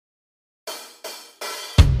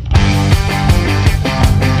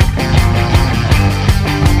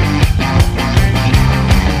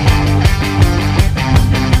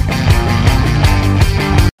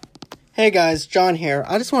Hey guys, John here.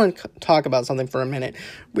 I just want to talk about something for a minute.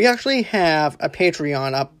 We actually have a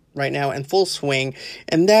Patreon up right now in full swing,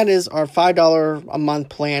 and that is our $5 a month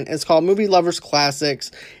plan. It's called Movie Lovers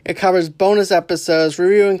Classics. It covers bonus episodes,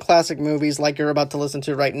 reviewing classic movies like you're about to listen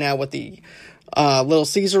to right now with the Little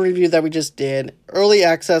Caesar review that we just did, early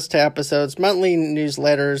access to episodes, monthly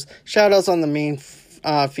newsletters, shoutouts on the main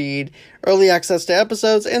feed, early access to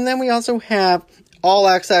episodes, and then we also have all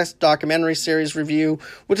access documentary series review,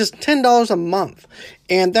 which is $10 a month.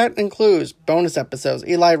 And that includes bonus episodes,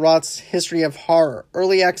 Eli Roth's History of Horror,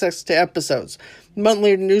 early access to episodes,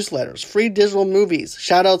 monthly newsletters, free digital movies,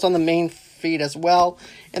 shoutouts on the main feed as well.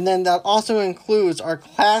 And then that also includes our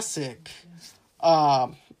classic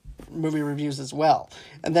movie reviews as well.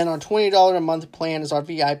 And then our $20 a month plan is our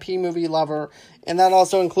VIP movie lover, and that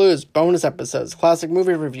also includes bonus episodes, classic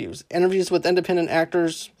movie reviews, interviews with independent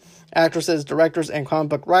actors, actresses, directors, and comic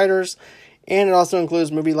book writers, and it also includes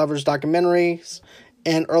movie lovers documentaries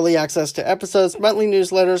and early access to episodes, monthly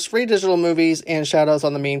newsletters, free digital movies, and shoutouts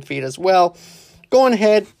on the main feed as well. Go on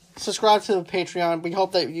ahead, subscribe to the Patreon. We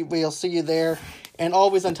hope that we'll see you there, and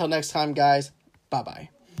always until next time, guys, bye-bye.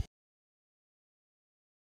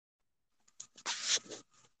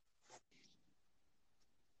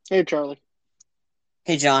 Hey, Charlie.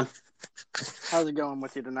 Hey, John. How's it going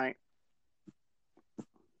with you tonight?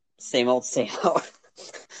 Same old, same old.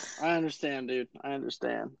 I understand, dude. I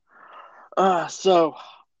understand. I just want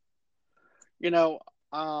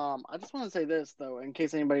to say this, though, in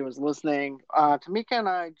case anybody was listening. Tamika and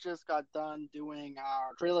I just got done doing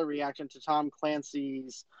our trailer reaction to Tom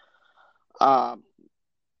Clancy's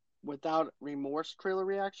Without Remorse trailer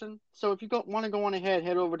reaction. So if you want to go on ahead,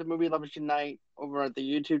 head over to Movie Lovers Unite over at the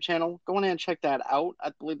YouTube channel. Go on ahead and check that out.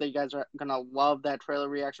 I believe that you guys are going to love that trailer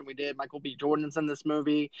reaction we did. Michael B. Jordan's in this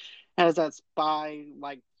movie. It has that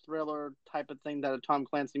spy-like thriller type of thing that a Tom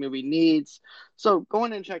Clancy movie needs. So go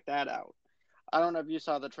on and check that out. I don't know if you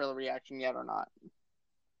saw the trailer reaction yet or not.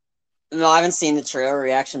 No, I haven't seen the trailer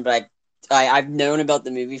reaction, but I've known about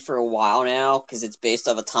the movie for a while now because it's based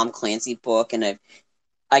off a Tom Clancy book, and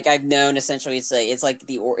I've known essentially it's like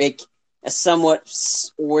a somewhat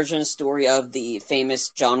origin story of the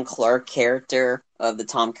famous John Clark character of the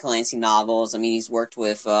Tom Clancy novels. I mean, he's worked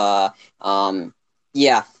with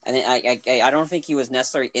yeah, and I don't think he was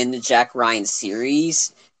necessarily in the Jack Ryan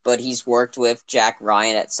series, but he's worked with Jack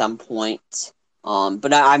Ryan at some point.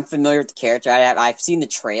 But I'm familiar with the character. I've seen the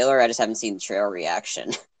trailer. I just haven't seen the trailer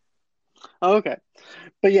reaction. Oh, okay.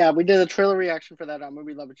 But yeah, we did a trailer reaction for that on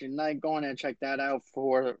Movie Lovers Unite. Go on and check that out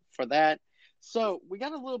for that. So we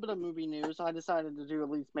got a little bit of movie news. I decided to do at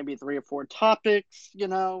least maybe 3 or 4 topics,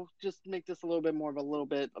 just make this a little bit more of a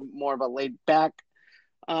laid back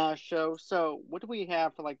show. So what do we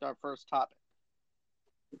have for our first topic?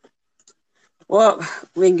 Well,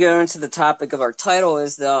 we can go into the topic of our title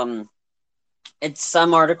is it's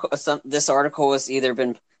some article. This article has either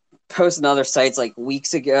been posted on other sites like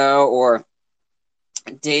weeks ago or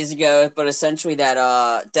days ago, but essentially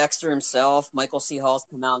that Dexter himself, Michael C. Hall's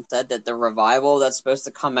come out and said that the revival that's supposed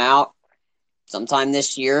to come out sometime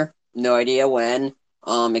this year, no idea when.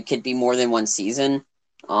 It could be more than one season.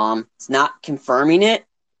 It's not confirming it,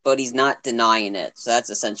 but he's not denying it. So that's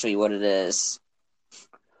essentially what it is.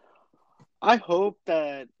 I hope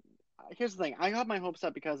that. Here's the thing. I got my hopes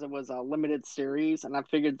up because it was a limited series, and I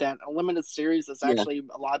figured that a limited series is actually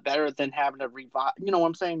a lot better than having a revive. You know what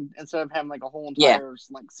I'm saying? Instead of having a whole entire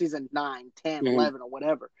season 9, 10, 11, or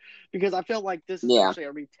whatever. Because I feel like this is actually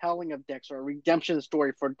a retelling of Dexter, a redemption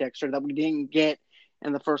story for Dexter that we didn't get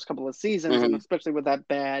in the first couple of seasons, and especially with that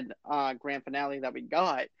bad grand finale that we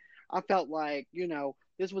got. I felt like,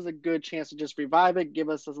 this was a good chance to just revive it, give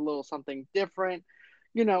us a little something different,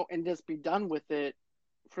 and just be done with it.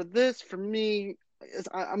 For me,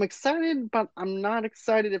 I'm excited, but I'm not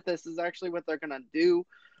excited if this is actually what they're going to do.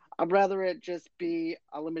 I'd rather it just be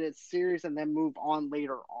a limited series and then move on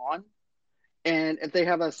later on. And if they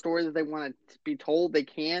have a story that they want to be told, they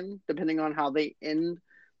can, depending on how they end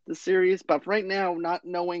the series. But right now, not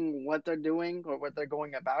knowing what they're doing or what they're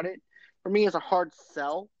going about it, for me, is a hard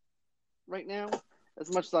sell right now. As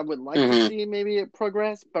much as I would like to see maybe it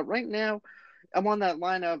progress. But right now, I'm on that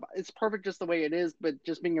line of it's perfect just the way it is, but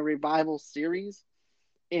just being a revival series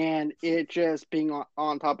and it just being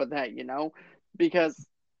on top of that, because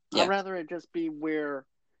I'd rather it just be where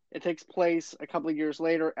it takes place a couple of years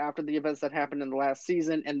later after the events that happened in the last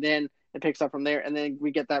season, and then it picks up from there, and then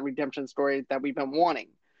we get that redemption story that we've been wanting,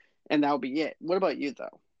 and that'll be it. What about you,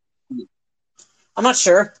 though? I'm not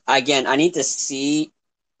sure. Again, I need to see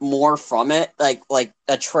more from it, like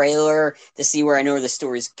a trailer to see where I know where the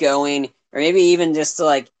story's going. Or maybe even just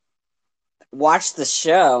to watch the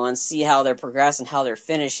show and see how they're progressing, how they're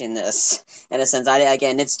finishing this. In a sense,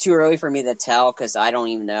 again, it's too early for me to tell because I don't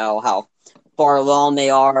even know how far along they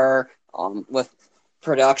are with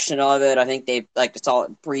production of it. I think they saw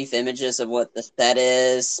brief images of what the set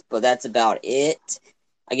is, but that's about it.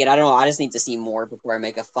 Again, I don't know. I just need to see more before I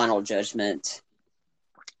make a final judgment.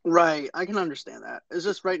 Right, I can understand that. It's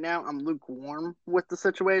just right now I'm lukewarm with the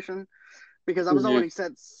situation because I was Mm-hmm. already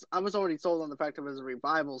sold on the fact that it was a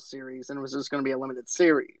revival series and it was just going to be a limited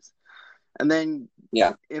series. And then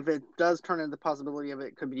Yeah, if it does turn into the possibility of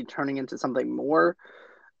it could be turning into something more,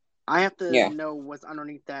 I have to yeah. know what's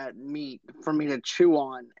underneath that meat for me to chew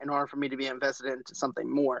on in order for me to be invested into something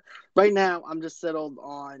more. Right now, I'm just settled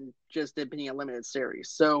on just it being a limited series.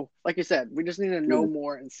 So, like you said, we just need to know Yeah.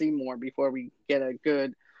 more and see more before we get a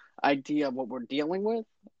good idea of what we're dealing with.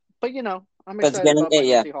 But I'm But excited again, about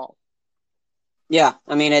Michael yeah, C. Hall. yeah.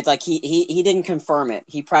 I mean, it's like he didn't confirm it.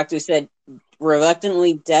 He practically said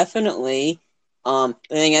reluctantly, definitely. And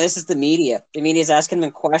again, this is the media. The media's asking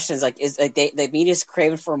them questions like, "Is like the media's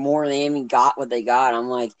craving for more, and they haven't got what they got?" I'm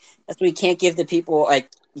like, that's what you can't give the people. Like,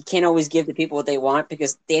 you can't always give the people what they want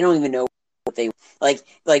because they don't even know what they like.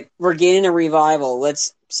 Like, we're getting a revival.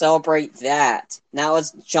 Let's celebrate that. Now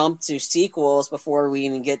let's jump to sequels before we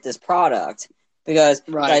even get this product. Because,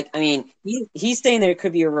 Right. like, I mean, he's saying there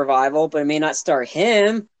could be a revival, but it may not star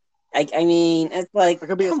him. I mean, it's like, It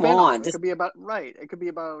could be a come spinoff. on, It just could be about It could be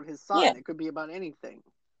about his yeah, son. It could be about anything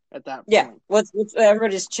at that yeah. point. Let's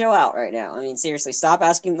everybody just chill out right now. I mean, seriously, stop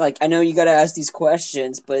asking. Like, I know you got to ask these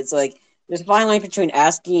questions, but it's like there's a fine line between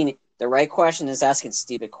asking the right question and asking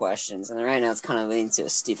stupid questions. And right now, it's kind of leading to a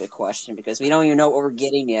stupid question because we don't even know what we're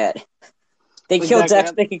getting yet. They killed Exactly.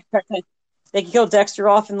 Dexter. They could kill Dexter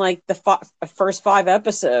off in like the first 5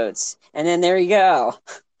 episodes, and then there you go.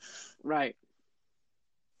 Right.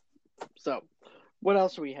 So, what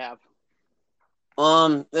else do we have?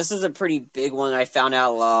 This is a pretty big one. I found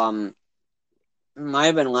out might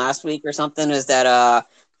have been last week or something. Is that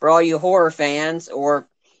for all you horror fans or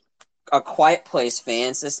A Quiet Place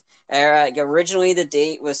fans, this originally the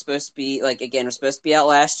date was supposed to be was supposed to be out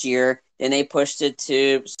last year. Then they pushed it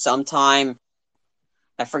to sometime.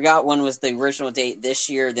 I forgot when was the original date this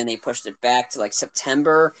year. Then they pushed it back to like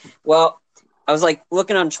September. Well, I was like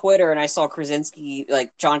looking on Twitter and I saw Krasinski,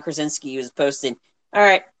 like John Krasinski, was posting, "All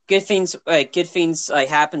right, good things like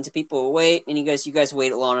happen to people who wait." And he goes, "You guys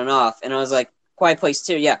waited long enough." And I was like, "Quiet Place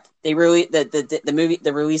 2, yeah, they really the movie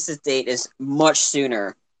the releases date is much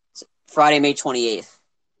sooner. Friday, May 28th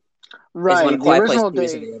is when Right. The Quiet Place original 2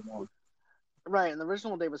 is date. available. Right, and the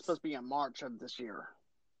original date was supposed to be in March of this year,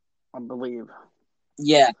 I believe,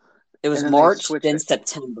 Yeah, it and was then they March, switched then it.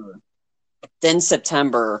 September, then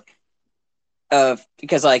September of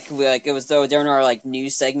because it was though during our like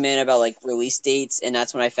news segment about like release dates, and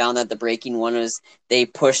that's when I found that the breaking one was they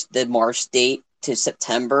pushed the March date to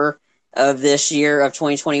September of this year of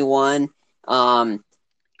 2021. Um,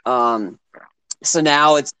 um, so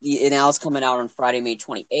now it's coming out on Friday, May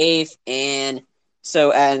 28th, and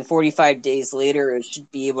 45 days later, it should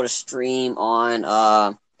be able to stream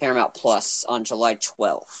on Paramount Plus on July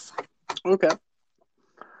 12th. Okay.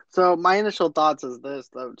 So my initial thoughts is this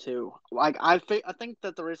though too. Like I think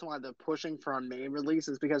that the reason why they're pushing for a May release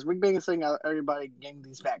is because we've been seeing everybody getting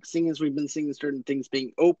these vaccines. We've been seeing certain things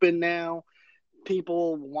being open now.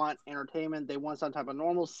 People want entertainment. They want some type of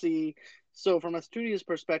normalcy. So from a studio's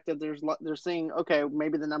perspective, they're saying, okay,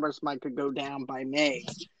 maybe the numbers might could go down by May,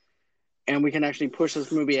 and we can actually push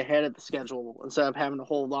this movie ahead of the schedule instead of having to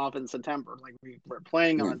hold off in September like we were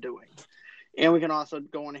planning on doing. And we can also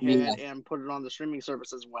go on Yeah, ahead and put it on the streaming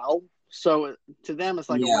service as well. So to them, it's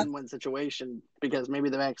like a yeah. win-win situation because maybe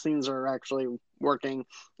the vaccines are actually working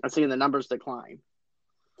and seeing the numbers decline.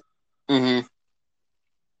 Hmm.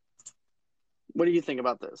 What do you think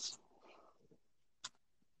about this?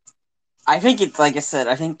 I think it's like I said.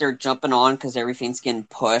 I think they're jumping on because everything's getting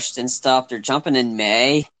pushed and stuff. They're jumping in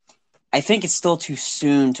May. I think it's still too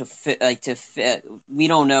soon to fit. We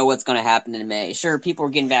don't know what's going to happen in May. Sure, people are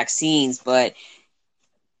getting vaccines, but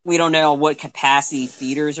we don't know what capacity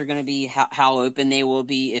theaters are going to be, how open they will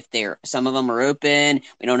be, if they're some of them are open.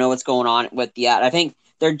 We don't know what's going on with the. I think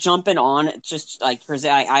they're jumping on just like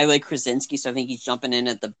I like Krasinski, so I think he's jumping in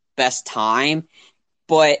at the best time.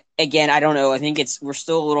 But again, I don't know. I think we're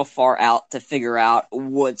still a little far out to figure out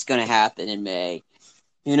what's going to happen in May.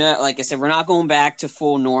 Like I said, we're not going back to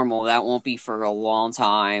full normal. That won't be for a long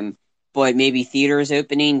time. But maybe theaters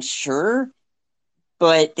opening, sure.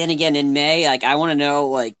 But then again, in May, like I want to know,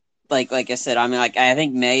 like I said, I mean, like I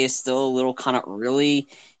think May is still a little kind of early,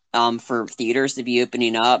 for theaters to be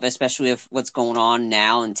opening up, especially with what's going on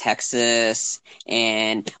now in Texas,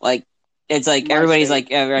 and like it's like My everybody's state. like,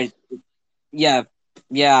 yeah,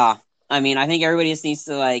 yeah. I mean, I think everybody just needs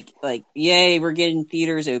to yay, we're getting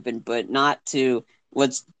theaters open, but not to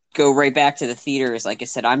let's go right back to the theaters. Like I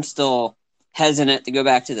said, I'm still hesitant to go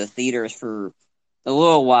back to the theaters for a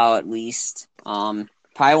little while at least.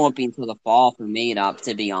 Probably won't be until the fall for me,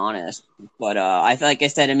 to be honest. But like I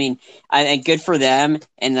said, I mean, I think good for them,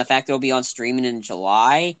 and the fact they'll be on streaming in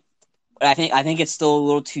July. But I think it's still a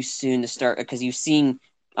little too soon to start because you've seen.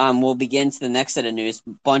 We'll begin to the next set of news.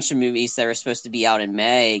 Bunch of movies that are supposed to be out in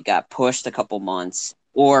May got pushed a couple months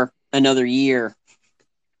or another year.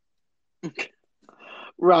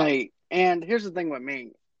 Right. And here's the thing with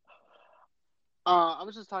me. I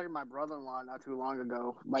was just talking to my brother-in-law not too long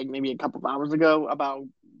ago, like maybe a couple of hours ago, about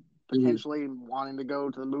Mm-hmm. potentially wanting to go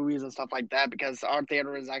to the movies and stuff like that because our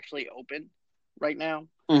theater is actually open right now.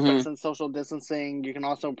 But Mm-hmm. since social distancing, you can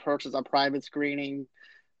also purchase a private screening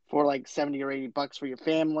for like 70 or 80 bucks for your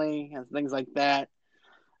family and things like that.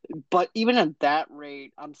 But even at that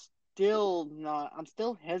rate, I'm still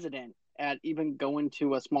hesitant at even going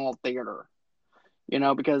to a small theater,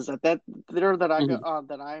 because at that theater that I go Mm-hmm.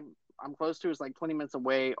 that I'm close to is like 20 minutes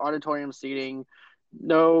away, auditorium seating,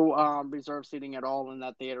 no reserve seating at all in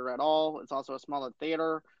that theater at all. It's also a smaller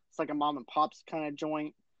theater. It's like a mom and pop's kind of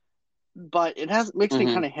joint, but makes me Mm-hmm.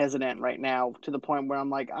 kind of hesitant right now to the point where I'm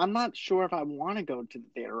like, I'm not sure if I want to go to the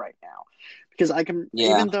theater right now because I can, Yeah.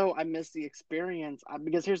 even though I miss the experience,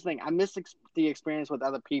 because here's the thing, I miss the experience with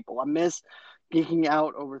other people. I miss geeking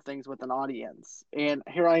out over things with an audience, and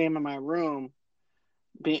here I am in my room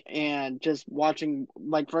and just watching,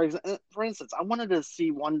 like for instance, I wanted to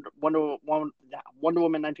see Wonder Woman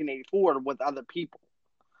 1984 with other people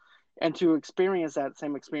and to experience that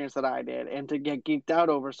same experience that I did and to get geeked out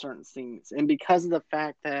over certain scenes. And because of the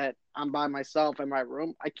fact that I'm by myself in my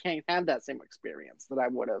room, I can't have that same experience that I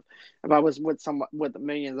would have if I was with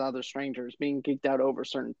millions of other strangers being geeked out over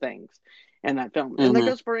certain things in that film. And that Mm-hmm.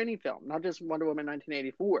 goes for any film, not just Wonder Woman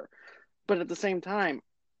 1984. But at the same time,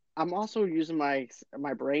 I'm also using my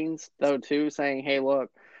brains though too, saying, "Hey, look,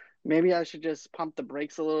 maybe I should just pump the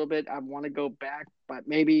brakes a little bit. I want to go back, but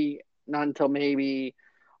maybe not until maybe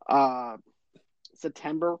uh,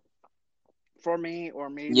 September for me, or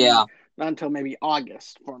maybe Yeah. not until maybe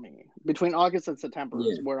August for me. Between August and September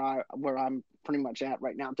is Yeah. where I'm pretty much at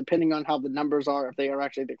right now, depending on how the numbers are, if they are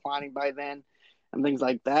actually declining by then, and things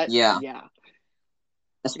like that. Yeah. Yeah,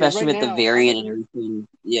 because Especially right with the now I'm variant and everything.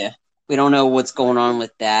 Yeah. We don't know what's going right. on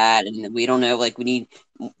with that, and we don't know. Like, we need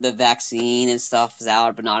the vaccine and stuff is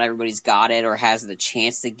out, but not everybody's got it or has the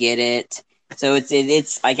chance to get it. So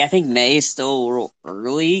it's like I think May is still a little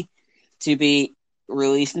early to be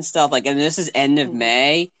releasing stuff. Like, and this is end of Mm-hmm.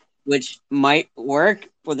 May, which might work,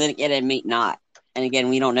 but then again, it may not. And again,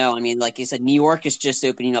 we don't know. I mean, like you said, New York is just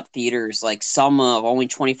opening up theaters, like some of only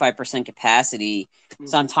 25% capacity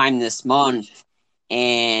Mm-hmm. sometime this month.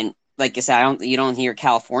 And like I said, you don't hear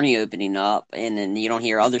California opening up, and then you don't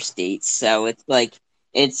hear other states. So it's like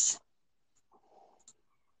it's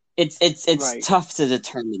it's Right. tough to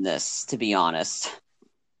determine this, to be honest.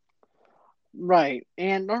 Right.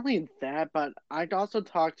 And not only that, but I'd also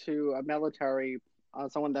talk to a military,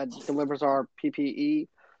 someone that delivers our PPE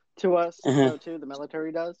to us, Uh-huh. though, too, the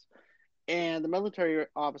military does. And the military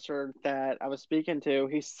officer that I was speaking to,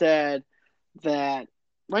 he said that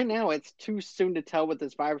right now it's too soon to tell what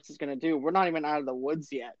this virus is going to do. We're not even out of the woods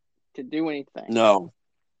yet to do anything. No.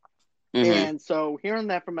 Mm-hmm. And so hearing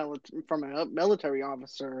that from a military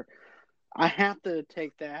officer, I have to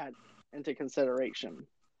take that into consideration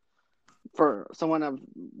for someone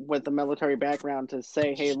with a military background to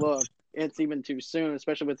say, "Hey, look, it's even too soon,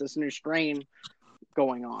 especially with this new strain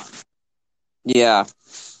going on." Yeah.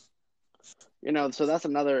 So that's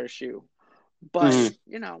another issue. But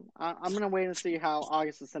Mm-hmm. I'm gonna wait and see how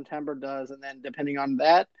August and September does, and then depending on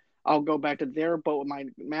that, I'll go back to their boat with my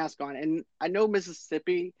mask on. And I know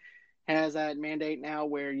Mississippi has that mandate now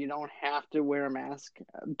where you don't have to wear a mask,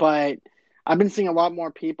 but I've been seeing a lot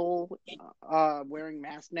more people wearing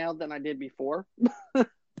masks now than I did before.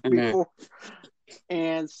 Mm-hmm. before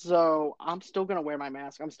And so I'm still going to wear my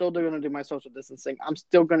mask. I'm still going to do my social distancing. I'm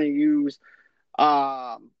still going to use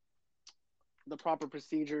um, the proper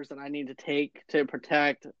procedures that I need to take to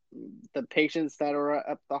protect the patients that are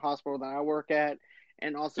at the hospital that I work at,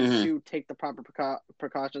 and also Mm-hmm. to take the proper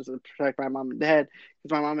precautions to protect my mom and dad,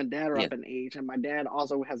 because my mom and dad are Yeah. up in age, and my dad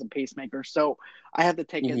also has a pacemaker. So I have to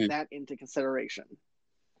take Mm-hmm. that into consideration.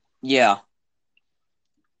 Yeah.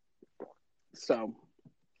 So,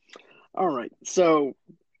 all right. So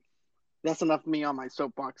that's enough of me on my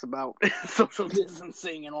soapbox about social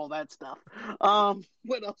distancing and all that stuff.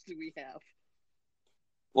 What else do we have?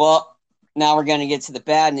 Well, now we're going to get to the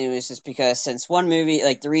bad news, just because since one movie,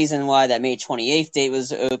 like the reason why that May 28th date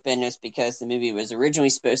was open is because the movie was originally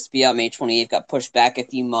supposed to be out May 28th, got pushed back a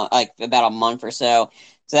few months, like about a month or so.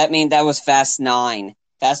 So that means that was Fast 9.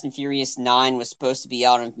 Fast and Furious 9 was supposed to be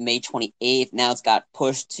out on May 28th. Now it's got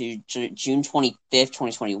pushed to June 25th,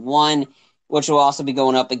 2021, which will also be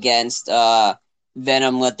going up against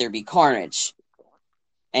Venom Let There Be Carnage.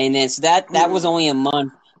 And then so that was only a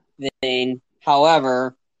month thing.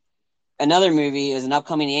 However, another movie is an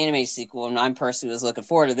upcoming anime sequel, and I'm personally was looking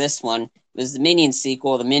forward to this one. It was the Minions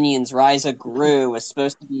sequel, The Minions Rise of Gru, was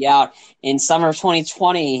supposed to be out in summer of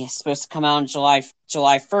 2020. It's supposed to come out on July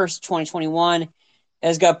 1st, 2021. It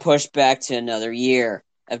has got pushed back to another year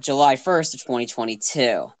of July 1st of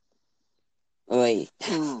 2022. Wait.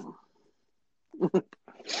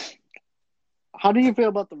 How do you feel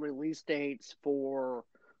about the release dates for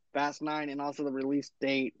Fast 9 and also the release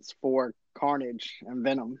dates for Carnage and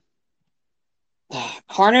Venom?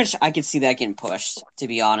 Carnage, I could see that getting pushed, to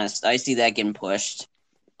be honest. I see that getting pushed.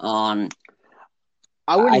 I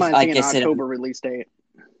wouldn't mind seeing an October release date.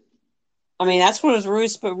 I mean, that's what it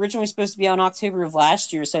was originally supposed to be on October of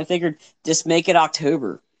last year, so I figured just make it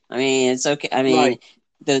October. I mean, it's okay. I mean, right.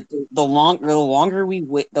 the longer we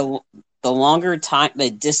wait, the longer time, the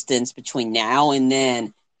distance between now and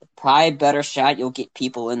then, probably a better shot you'll get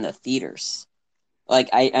people in the theaters. Like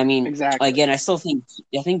I mean, exactly. Again, I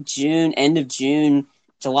think June, end of June,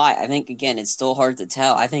 July. I think again, it's still hard to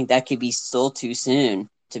tell. I think that could be still too soon,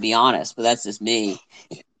 to be honest. But that's just me.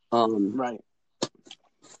 Right.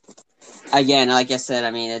 Again, like I said,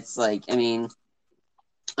 I mean, it's like, I mean,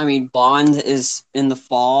 Bond is in the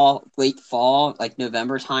fall, late fall, like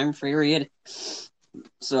November time period.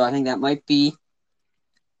 So I think that might be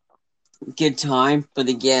a good time. But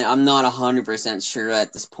again, I'm not 100% sure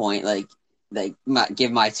at this point. Like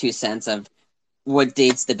give my 2 cents of what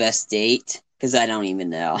date's the best date, because I don't even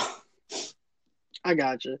know. I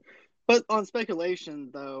gotcha. But on speculation,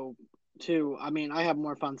 though, too, I mean, I have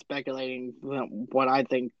more fun speculating than what I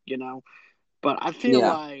think, But I feel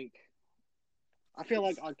like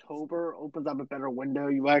October opens up a better window.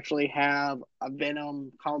 You actually have a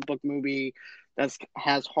Venom comic book movie that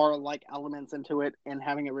has horror-like elements into it, and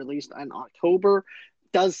having it released in October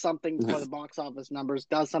does something for the box office numbers,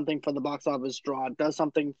 does something for the box office draw, does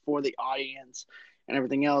something for the audience and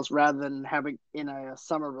everything else, rather than having in a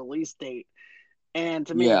summer release date. And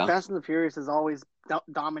to me, Fast and the Furious has always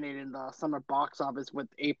dominated the summer box office with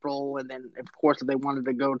April, and then, of course, if they wanted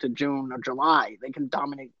to go to June or July, they can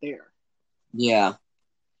dominate there. Yeah.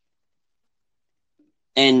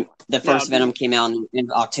 And the first Venom came out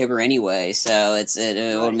in October anyway, so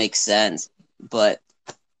it would make sense. But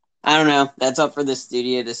I don't know. That's up for the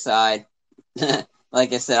studio to decide.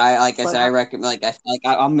 Like I said, I recommend.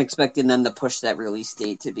 I'm expecting them to push that release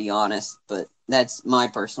date, to be honest. But that's my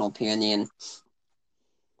personal opinion.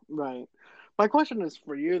 Right. My question is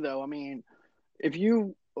for you, though. I mean, I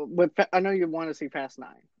know you want to see Fast 9.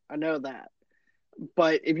 I know that.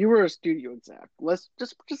 But if you were a studio exec, let's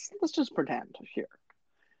just pretend here.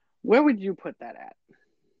 Where would you put that at?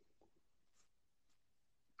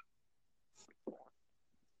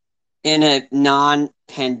 In a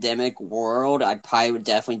non-pandemic world, I probably would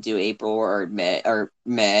definitely do April or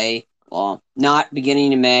May. Well, not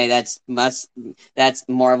beginning of May. That's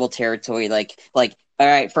Marvel territory. Like, all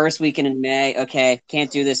right, first weekend in May. Okay,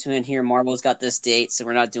 can't do this one here. Marvel's got this date, so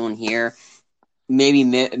we're not doing here.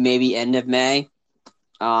 Maybe end of May.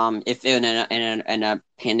 If in a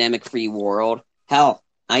pandemic-free world, hell,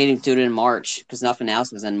 I didn't do it in March because nothing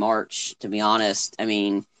else was in March. To be honest, I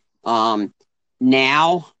mean,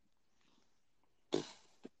 now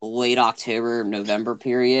late October, November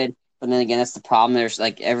period. But then again, that's the problem. There's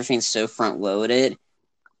everything's so front loaded.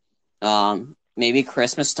 Maybe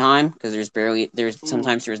Christmas time, because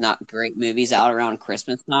sometimes there's not great movies out around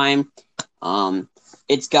Christmas time.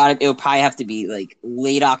 It'll probably have to be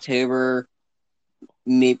late October,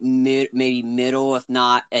 maybe middle, if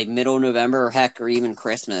not middle November, or even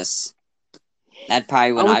Christmas. That's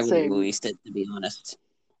probably when I would release it, to be honest.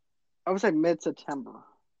 I would say mid-September.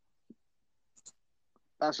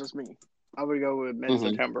 That's just me. I would go with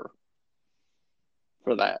mid-September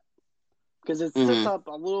for that. Because it sits up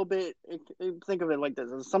a little bit. Think of it like this.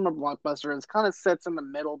 It's a summer blockbuster. It kind of sits in the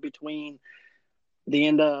middle between the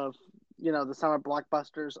end of, the summer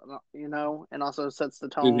blockbusters, and also sets the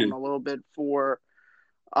tone a little bit for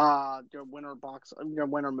your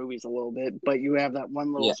winter movies a little bit. But you have that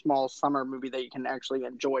one little small summer movie that you can actually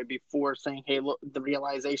enjoy before saying, hey, look, the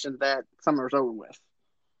realization that summer's over with.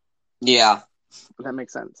 Yeah. If that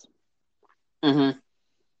makes sense. Mm-hmm.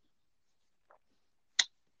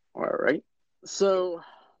 All right. So,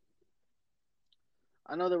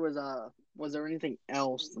 I know there was a. Was there anything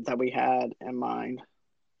else that we had in mind?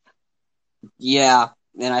 Yeah,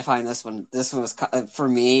 and I find this one. This one was for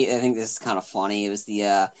me. I think this is kind of funny. It was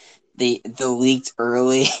the leaked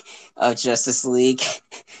early of Justice League,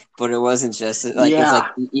 but it wasn't just like Yeah,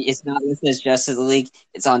 it's not listed as Justice League.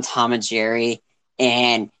 It's on Tom and Jerry,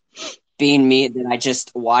 and being me that I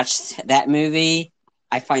just watched that movie,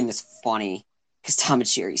 I find this funny because Tom and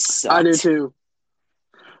Jerry I do sucked. too.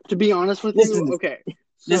 To be honest with This you, is okay.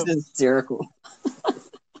 this So is hysterical.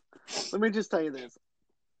 let me just tell you this.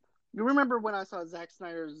 You remember when I saw Zack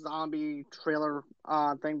Snyder's zombie trailer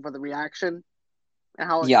thing for the reaction and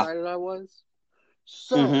how Yeah. excited I was?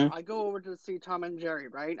 So Mm-hmm. I go over to see Tom and Jerry,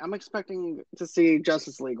 right? I'm expecting to see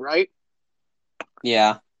Justice League, right?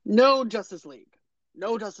 Yeah. No Justice League.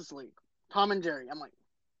 No Justice League. Tom and Jerry. I'm like,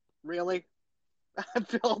 really? I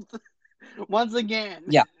felt once again.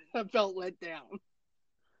 Yeah. I felt let down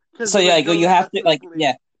because So there yeah, was like, no you have to Justice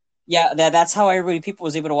League. yeah. That's how people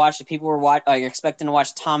was able to watch it. People were you're expecting to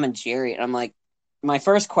watch Tom and Jerry, and I'm like, my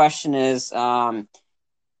first question is,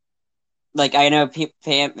 like I know if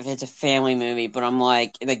it's a family movie, but I'm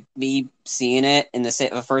like me seeing it in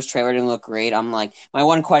the first trailer didn't look great. I'm like, my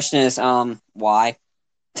one question is, why,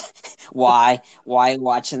 why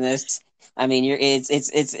watching this? I mean,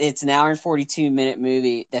 it's an hour and 42-minute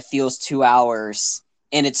movie that feels 2 hours,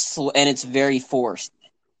 and it's very forced.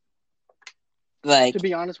 To Like,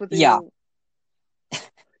 be honest with yeah. you,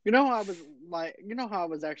 you know how I was like, you know how I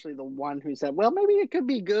was actually the one who said, well, maybe it could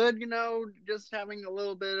be good, just having a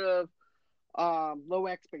little bit of low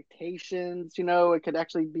expectations. It could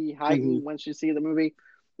actually be Mhm. heightened once you see the movie.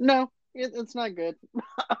 No, it's not good.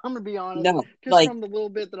 I'm gonna be honest. No, Just like, from the little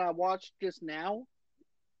bit that I watched just now,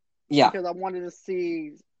 yeah, because I wanted to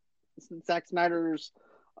see Zack Snyder's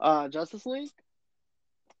Justice League,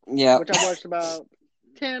 yeah. which I watched about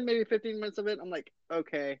 10, maybe 15 minutes of it. I'm like,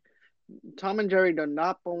 okay, Tom and Jerry do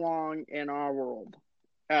not belong in our world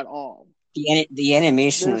at all. The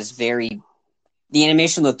animation was This, very. The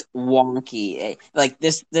animation looked wonky. Like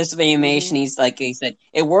this mm-hmm, animation, he said,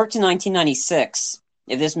 it worked in 1996.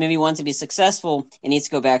 If this movie wants to be successful, it needs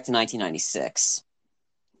to go back to 1996.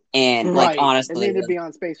 And like, right. It honestly, needed to be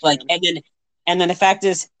on Space like, Jam. and then the fact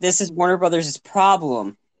is, this is Warner Brothers'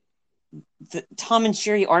 problem. Tom and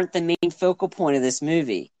Jerry aren't the main focal point of this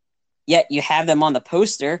movie. Yet you have them on the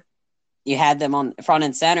poster. You had them on front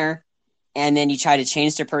and center, and then you try to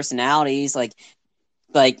change their personalities. Like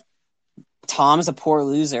Tom's a poor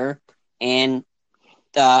loser, and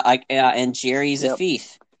and Jerry's a Yep.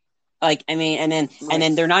 thief. Like, I mean, and Right.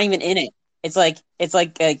 then they're not even in it. It's like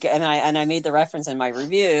and I made the reference in my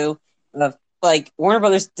review of, like, Warner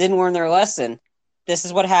Brothers didn't learn their lesson. This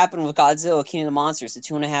is what happened with Godzilla King of the Monsters, a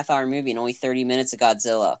 2.5 hour movie and only 30 minutes of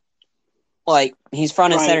Godzilla. Like, he's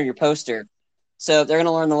front and center Right. of your poster. So they're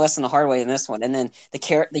gonna learn the lesson the hard way in this one. And then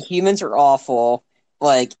the humans are awful.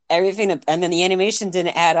 Like, everything, and then the animation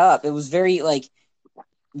didn't add up. It was very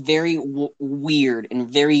weird and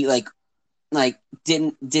very like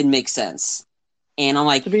didn't make sense. And I'm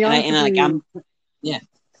like, To be honest with I'm you, yeah.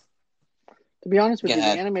 Go the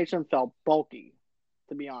ahead. animation felt bulky.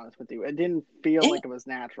 To be honest with you, it didn't feel Yeah, like it was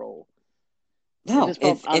natural. It no, just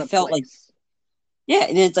felt out it of felt like, place. yeah,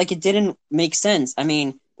 and it's like it didn't make sense. I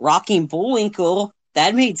mean, Rocking Bullwinkle,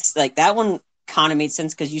 that one kind of made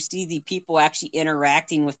sense because you see the people actually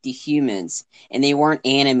interacting with the humans, and they weren't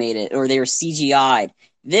animated or they were CGI'd.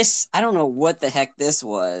 This, I don't know what the heck this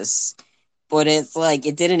was, but it's like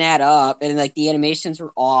it didn't add up, and like the animations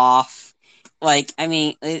were off. Like, I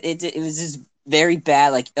mean, it was just very bad.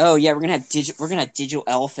 Like, oh yeah, we're gonna have digital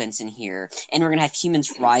elephants in here, and we're gonna have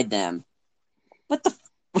humans ride them. What the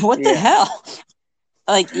what the Yeah. hell?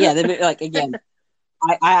 Like, yeah, like, again,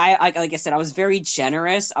 like I said, I was very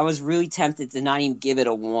generous. I was really tempted to not even give it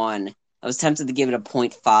a 1. I was tempted to give it a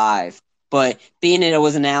 0.5. But being it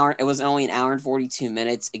was an hour, it was only an hour and 42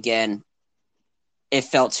 minutes. Again, it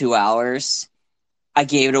felt 2 hours. I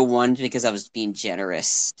gave it a 1 because I was being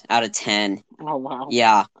generous out of 10. Oh wow.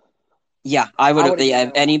 Yeah. Yeah. I would I have, would have given yeah,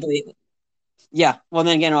 it a one. anybody. Yeah. Well,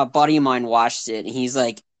 then again, a buddy of mine watched it, and he's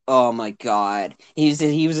like, "Oh my god!" He was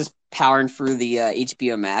just powering through the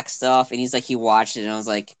HBO Max stuff, and he's like, he watched it, and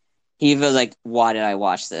he was like, "Why did I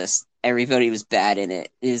watch this?" Everybody was bad in it.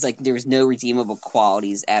 It was like there was no redeemable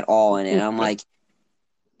qualities at all in it. And I'm like,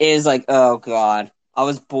 it is like, oh god, I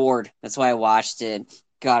was bored. That's why I watched it.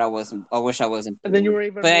 God, I wasn't. I wish I wasn't And then you bored. were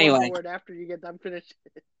even But more anyway, bored after you get done finished.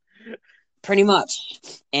 pretty much.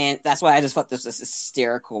 And that's why I just thought this was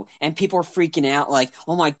hysterical. And people were freaking out, like,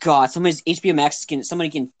 "Oh my god, somebody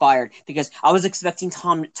getting fired," because I was expecting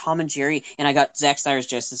Tom and Jerry, and I got Zack Snyder's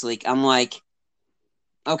Justice League. I'm like,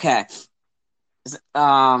 okay,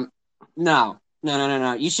 Um, no.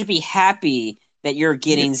 You should be happy that you're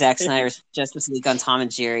getting Zack Snyder's Justice League on Tom and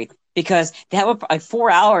Jerry because that would like 4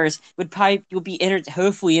 hours would probably you'll be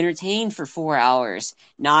hopefully entertained for 4 hours,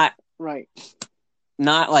 not Right.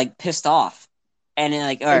 not like pissed off. And then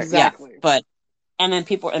like, all right, yeah, Exactly. but and then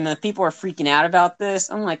people are freaking out about this.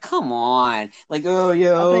 I'm like, come on, like, oh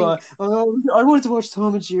yeah, I think I wanted to watch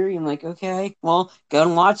Tom and Jerry. I'm like, okay, well, go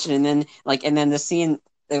and watch it. And then like, and then the scene.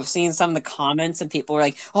 They've seen some of the comments and people were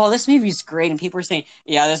like, "Oh, this movie's great," and people were saying,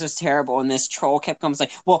 "Yeah, this was terrible." And this troll kept coming,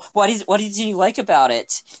 like, "Well, what did you like about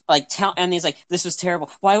it?" Like, tell, and he's like, "This was terrible.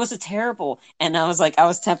 Why was it terrible?" And I was like, I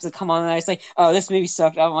was tempted to come on and I was like, "Oh, this movie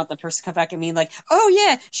sucked." I want the person to come back and me like, "Oh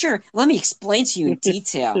yeah, sure. Let me explain to you in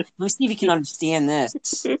detail. Let me see if you can understand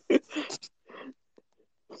this."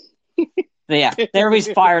 But yeah,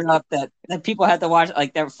 everybody's fired up that people had to watch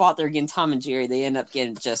like they thought they were getting Tom and Jerry. They end up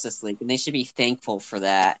getting Justice League, and they should be thankful for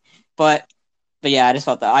that. But but yeah, I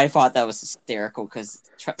thought that was hysterical because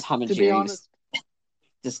Tom and to be Jerry was honest,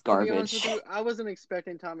 just to be honest with garbage. you, I wasn't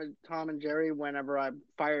expecting Tom and Jerry whenever I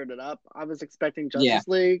fired it up. I was expecting Yeah. Justice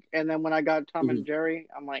League, and then when I got Tom Mhm. and Jerry,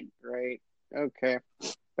 I'm like, great, okay,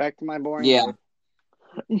 back to my boring Yeah.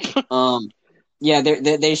 life. Um. Yeah,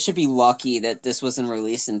 they should be lucky that this wasn't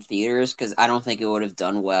released in theaters because I don't think it would have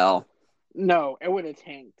done well. No, it would have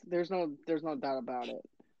tanked. There's no doubt about it.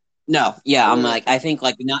 No, yeah, It I'm would have like I tanked. think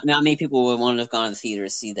like not many people would want to have gone to the theater to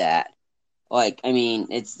see that. Like I mean,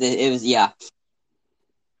 it was yeah.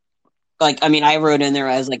 Like I mean, I wrote in there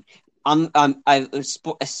as like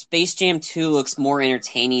Space Jam 2 looks more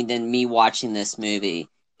entertaining than me watching this movie.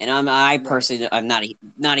 And I Right. personally I'm not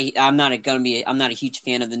a huge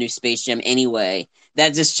fan of the new Space Jam anyway.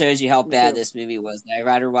 That just shows you how Me bad too. this movie was. I'd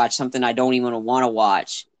rather watch something I don't even want to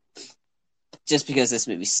watch just because this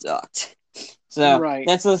movie sucked. So Right.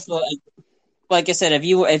 that's just like I said, if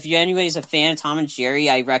you anybody's a fan of Tom and Jerry,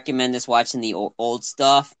 I recommend this watching the old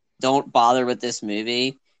stuff. Don't bother with this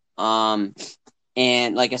movie. Um,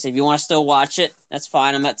 and like I said, if you want to still watch it, that's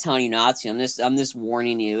fine. I'm not telling you not to. I'm just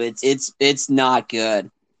warning you. It's not good.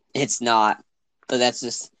 It's not. So that's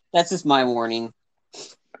just my warning.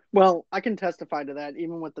 Well, I can testify to that.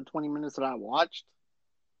 Even with the 20 minutes that I watched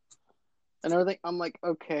and everything, I'm like,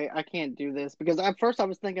 okay, I can't do this because at first I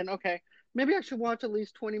was thinking, okay, maybe I should watch at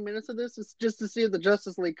least 20 minutes of this just to see if the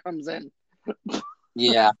Justice League comes in.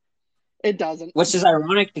 Yeah, It doesn't. which is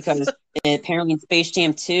ironic because apparently in Space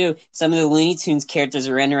Jam 2, some of the Looney Tunes characters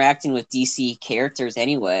are interacting with DC characters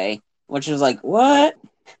anyway, which was like, what?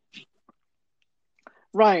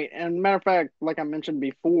 Right. And matter of fact, like I mentioned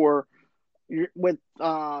before, with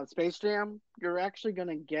Space Jam, you're actually going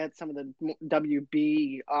to get some of the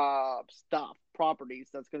WB stuff, properties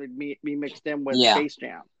that's going to be mixed in with Yeah. Space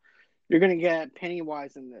Jam. You're going to get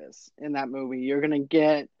Pennywise in that movie. You're going to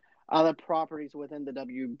get other properties within the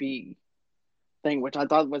WB thing, which I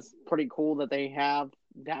thought was pretty cool that they have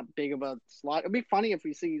that big of a slot. It'd be funny if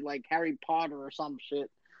we see like Harry Potter or some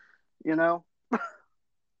shit, you know?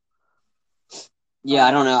 Yeah,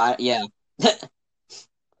 I don't know. Um, Yeah.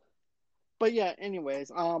 but yeah,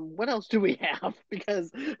 anyways, what else do we have?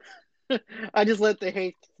 Because I just let the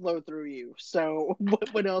hate flow through you. So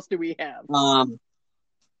what else do we have? um,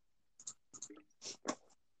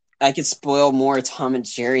 I could spoil more Tom and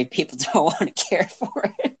Jerry. People don't want to care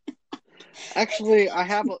for it. Actually, I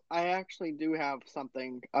actually do have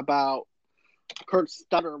something about Kurt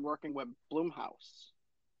Sutter working with Blumhouse,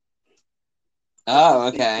 which is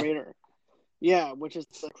Oh, the okay. creator. Yeah, which is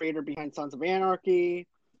the creator behind Sons of Anarchy,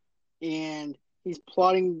 and he's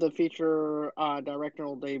plotting the feature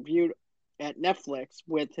directorial debut at Netflix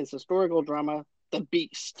with his historical drama The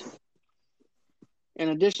Beast. In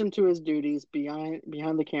addition to his duties behind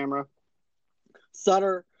the camera,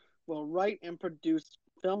 Sutter will write and produce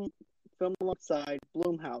film alongside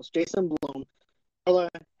Blumhouse. Jason Blum, Carla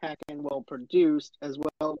Hacken will produce as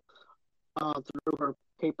well through her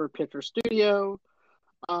Paper Picture Studio.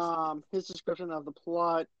 His description of the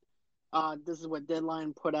plot. This is what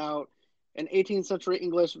Deadline put out. An 18th century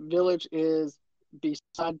English village is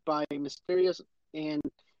beset by a mysterious and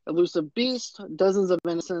elusive beast. Dozens of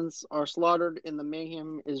innocents are slaughtered, and the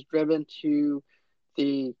mayhem is driven to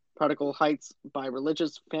the prodigal heights by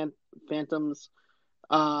religious phantoms.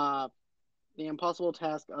 Uh, the impossible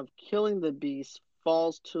task of killing the beast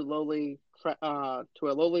falls to a lowly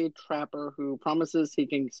trapper who promises he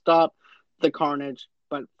can stop the carnage.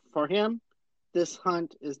 But for him, this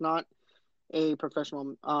hunt is not a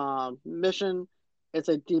professional mission. It's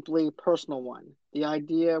a deeply personal one. The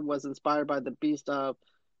idea was inspired by the beast of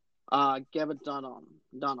Gavin Dunham.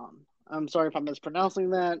 I'm sorry if I'm mispronouncing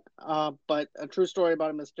that, but a true story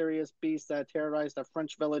about a mysterious beast that terrorized a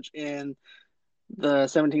French village in the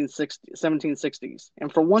 1760s.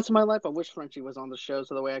 And for once in my life, I wish Frenchie was on the show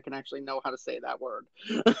so the way I can actually know how to say that word.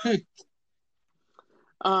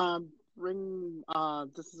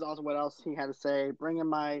 This is also what else he had to say. Bringing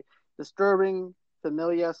my disturbing,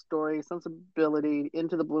 familiar story sensibility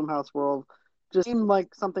into the Blumhouse world just seemed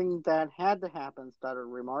like something that had to happen, Stutter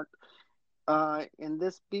remarked. And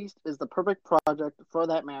this beast is the perfect project for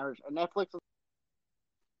that marriage. And Netflix.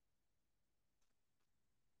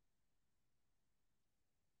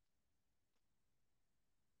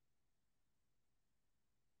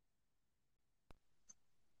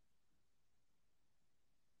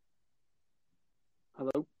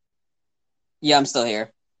 Hello? Yeah, I'm still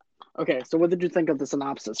here. Okay, so what did you think of the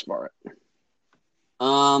synopsis for it?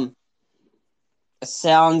 It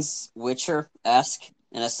sounds Witcher-esque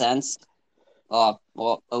in a sense. Well,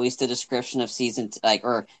 at least the description of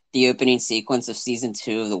or the opening sequence of season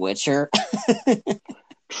 2 of The Witcher.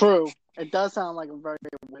 True. It does sound like a very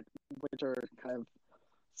Witcher kind of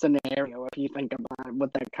scenario if you think about it,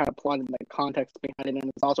 with that kind of plot and the context behind it,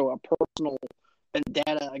 and it's also a personal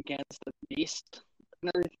vendetta against the beast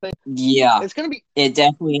and everything. Yeah, It's gonna be. it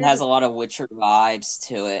definitely has a lot of Witcher vibes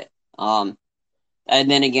to it. And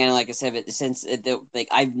then again, like I said,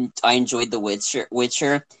 I enjoyed The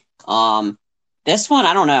Witcher. Um, this one,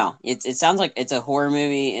 I don't know. It sounds like it's a horror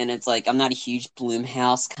movie, and it's like I'm not a huge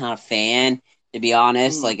Blumhouse kind of fan, to be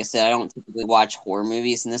honest. Like I said, I don't typically watch horror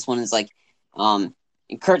movies, and this one is like,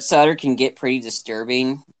 Kurt Sutter can get pretty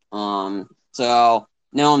disturbing. So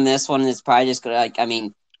knowing this one is probably just gonna like, I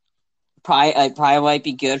mean, probably might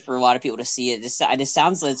be good for a lot of people to see it. This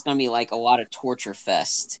sounds like it's gonna be like a lot of torture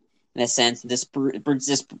fest in a sense. This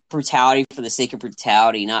brutality for the sake of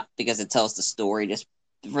brutality, not because it tells the story, just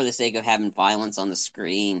for the sake of having violence on the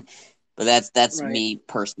screen. But that's Right. me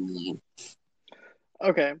personally.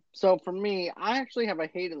 Okay, so for me, I actually have a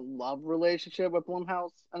hate and love relationship with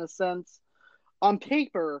Blumhouse in a sense. On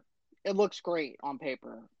paper, it looks great. On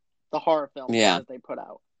paper, the horror films Yeah, that they put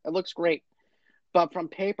out, it looks great. But from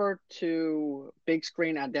paper to big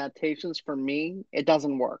screen adaptations, for me, it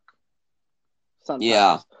doesn't work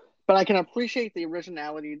yeah, sometimes. But I can appreciate the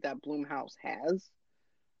originality that Blumhouse has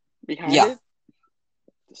behind yeah. it.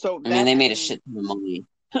 So I mean, that they made a having, shit ton of money.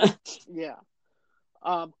 yeah.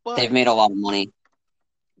 They've But made a lot of money.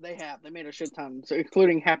 they made a shit ton. So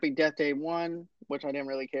including Happy Death Day 1, which I didn't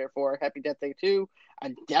really care for. Happy Death Day 2,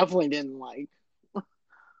 I definitely didn't like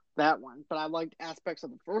that one. But I liked aspects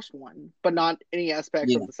of the first one, but not any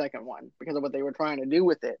aspects Yeah, of the second one because of what they were trying to do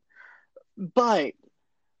with it. But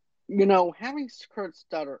having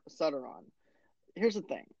Sutter on, here's the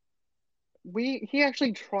thing. He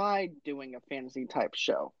actually tried doing a fantasy type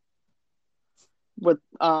show with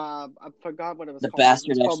I forgot what it was the called. It was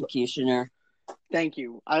Bastard called Executioner. Thank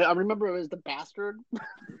you. I remember it was the Bastard,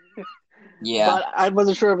 Yeah, but I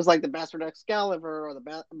wasn't sure if it was like the Bastard Excalibur or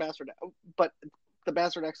the Bastard, but the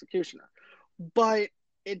Bastard Executioner. But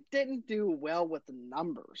it didn't do well with the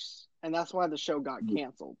numbers, and that's why the show got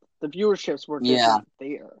canceled. The viewerships were just yeah. not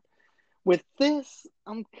there. With this,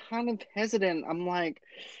 I'm kind of hesitant. I'm like,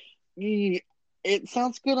 it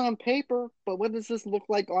sounds good on paper, but what does this look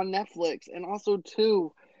like on Netflix? And also,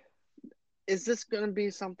 too, is this going to be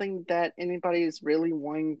something that anybody is really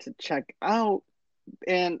wanting to check out?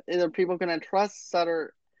 And are people going to trust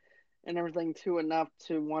Sutter and everything too enough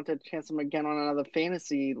to want to chance him again on another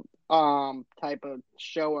fantasy type of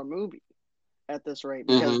show or movie at this rate?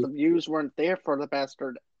 Because Mm-hmm. the views weren't there for the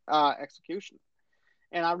Bastard Execution.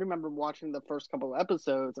 And I remember watching the first couple of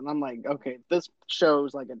episodes, and I'm like, okay, this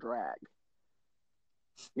show's like a drag.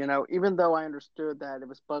 Even though I understood that it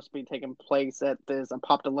was supposed to be taking place at this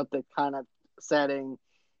apocalyptic kind of setting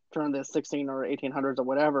during the 16 or 1800s or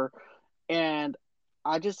whatever, and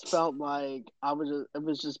I just felt like it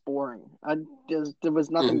was just boring. There was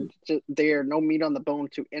Mm-hmm. nothing there, no meat on the bone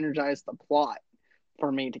to energize the plot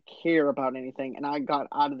for me to care about anything, and I got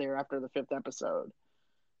out of there after the fifth episode.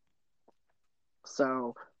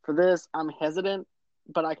 So for this, I'm hesitant,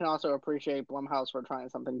 but I can also appreciate Blumhouse for trying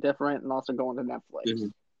something different and also going to Netflix. Mm-hmm.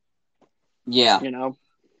 Yeah. You know.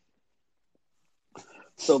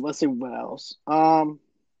 So let's see what else.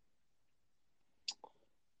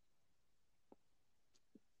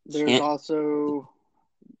 There's Can't. also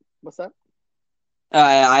what's that?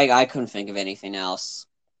 I couldn't think of anything else.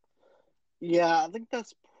 Yeah, I think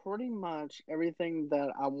that's pretty much everything that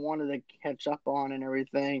I wanted to catch up on and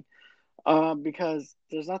everything. Because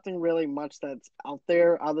there's nothing really much that's out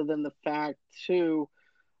there other than the fact too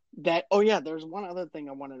that oh yeah, there's one other thing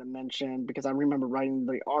I wanted to mention because I remember writing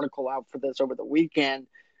the article out for this over the weekend,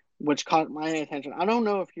 which caught my attention. I don't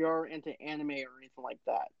know if you're into anime or anything like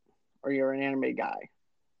that, or you're an anime guy.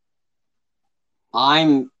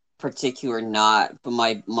 I'm particular not, but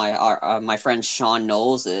my friend Sean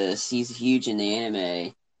Knowles is. He's huge in the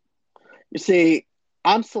anime. You see,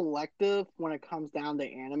 I'm selective when it comes down to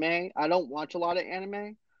anime. I don't watch a lot of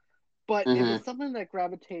anime, but if Mm-hmm. it's something that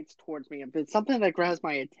gravitates towards me, if it's something that grabs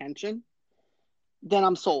my attention, then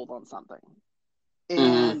I'm sold on something. Mm-hmm.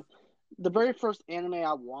 And the very first anime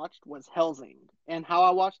I watched was Hellsing. And how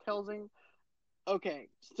I watched Hellsing, okay,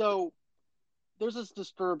 so there's this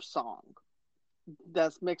Disturbed song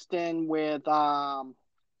that's mixed in with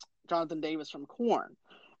Jonathan Davis from Korn.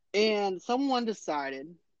 And someone decided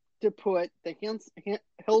to put the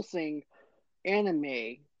Hellsing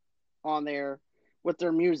anime on there with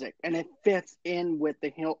their music, and it fits in with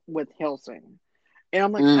with Hellsing. And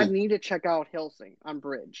I'm like, I Mm. need to check out Hellsing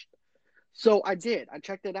Unbridged. So I did. I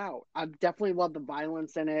checked it out. I definitely love the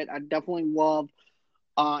violence in it. I definitely love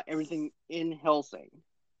everything in Hellsing.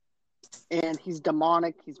 And he's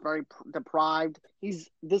demonic. He's very deprived. He's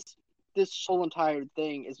this whole entire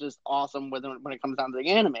thing is just awesome when it comes down to the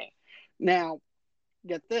anime. Now,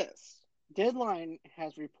 get this. Deadline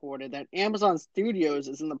has reported that Amazon Studios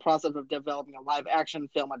is in the process of developing a live action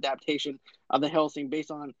film adaptation of The Hellsing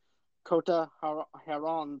based on Kota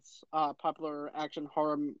Haron's popular action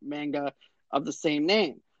horror manga of the same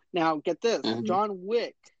name. Now, get this. Mm-hmm. John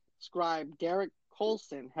Wick scribe Derek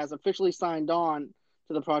Colson has officially signed on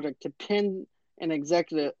to the project to pin and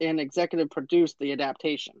executive produce the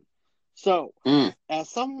adaptation. So, Mm. as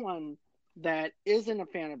someone that isn't a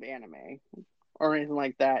fan of anime, or anything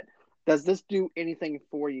like that, does this do anything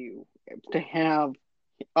for you to have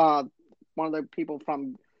uh, one of the people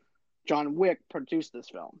from John Wick produce this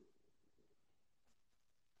film?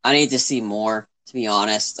 I need to see more, to be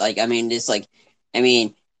honest. Like, I mean, just like, I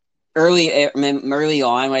mean, early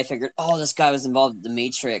on when I figured, oh, this guy was involved in the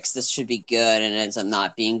Matrix, this should be good, and it ends up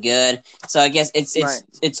not being good. So I guess it's Right.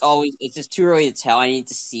 it's it's always it's just too early to tell. I need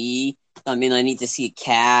to see. I mean, I need to see a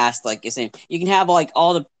cast. Like you're saying, you can have like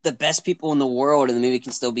all the best people in the world, and the movie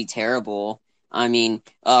can still be terrible. I mean,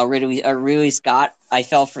 Ridley Scott, I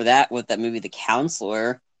fell for that with that movie, The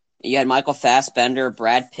Counselor. You had Michael Fassbender,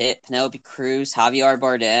 Brad Pitt, Penelope Cruz, Javier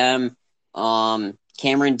Bardem,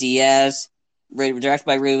 Cameron Diaz, directed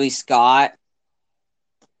by Ridley Scott.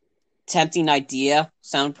 Tempting idea,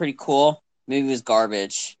 sounded pretty cool. Movie was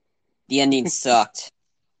garbage. The ending sucked.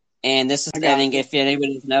 And this is I got ending. you. If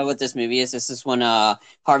anybody doesn't know what this movie is, this is when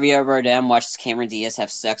Javier Bardem watches Cameron Diaz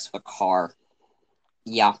have sex with a car.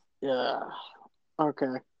 Yeah. Yeah. Okay.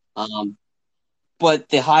 Um. But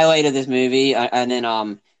the highlight of this movie, and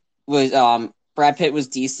then was Brad Pitt was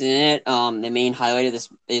decent in it. The main highlight of this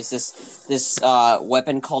is this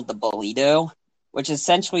weapon called the Bolito, which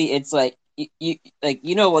essentially it's like you like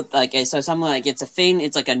you know what like so something like it's a thing.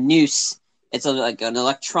 It's like a noose. It's like an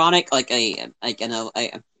electronic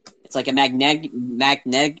it's like a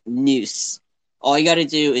magnetic noose. All you got to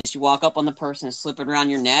do is you walk up on the person and slip it around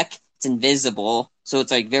your neck. It's invisible, so it's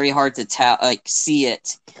like very hard to tell like see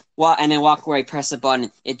it. And then walk away, press a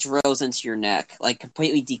button, it drills into your neck, like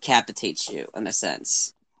completely decapitates you in a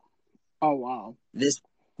sense. Oh wow. This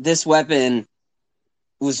this weapon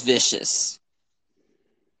was vicious.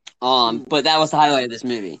 Ooh, But that was the highlight of this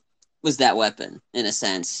movie. Was that weapon, in a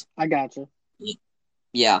sense. I got you.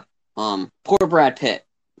 Yeah. Poor Brad Pitt.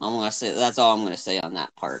 I'm gonna say that's all I'm gonna say on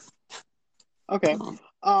that part. Okay. Um,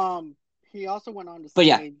 Um. He also went on to but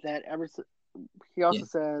yeah. say that he Yeah. also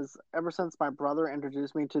says ever since my brother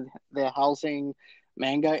introduced me to the housing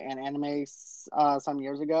manga and anime some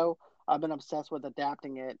years ago, I've been obsessed with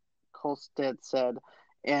adapting it. Colstead said,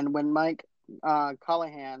 and when Mike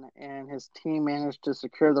Callahan and his team managed to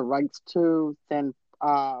secure the rights to then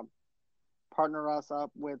partner us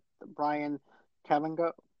up with Brian Kevin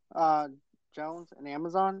uh, Jones and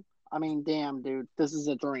Amazon. I mean, damn, dude, this is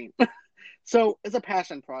a dream. So it's a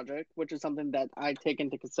passion project, which is something that I take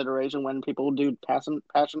into consideration when people do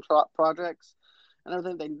projects. And I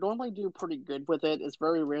think they normally do pretty good with it. It's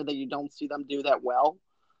very rare that you don't see them do that well.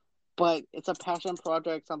 But it's a passion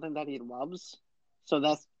project, something that he loves. So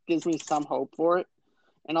that gives me some hope for it.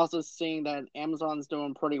 And also seeing that Amazon's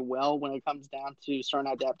doing pretty well when it comes down to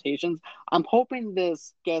certain adaptations. I'm hoping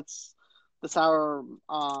this gets the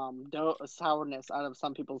sourness out of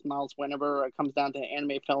some people's mouths whenever it comes down to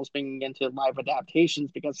anime films being into live adaptations,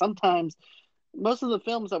 because sometimes most of the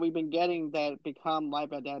films that we've been getting that become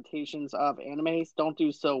live adaptations of animes don't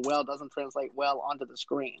do so well, doesn't translate well onto the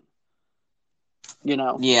screen, you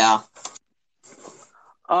know. Yeah.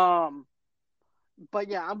 Um but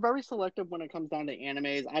yeah, I'm very selective when it comes down to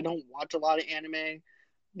animes. I don't watch a lot of anime.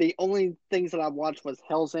 The only things that I watched was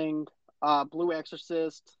Helsing, Blue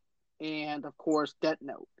Exorcist, and of course Death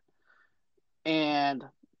Note. And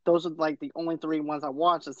those are like the only three ones I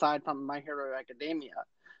watched aside from My Hero Academia,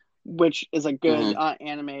 which is a good Mm-hmm.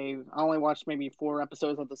 anime. I only watched maybe 4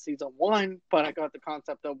 episodes of the season one, but I got the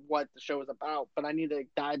concept of what the show is about. But I need to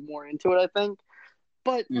dive more into it, I think.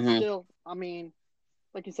 But Mm-hmm. still, I mean,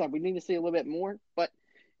 like you said, we need to see a little bit more. But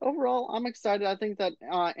overall, I'm excited. I think that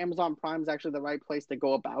Amazon Prime is actually the right place to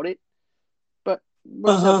go about it. But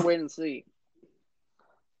we'll just have to Uh-huh. wait and see.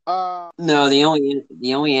 Uh, No, the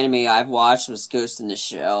only anime I've watched was Ghost in the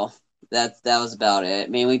Shell. That was about it.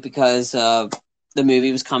 Mainly because the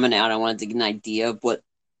movie was coming out. I wanted to get an idea of what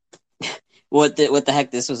the heck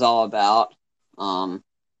this was all about. Um,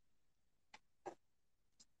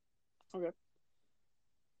 okay.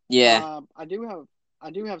 yeah. I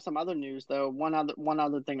do have some other news though. One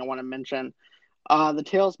other thing I want to mention. The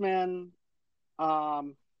Talesman,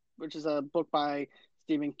 um, which is a book by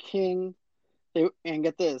Stephen King. And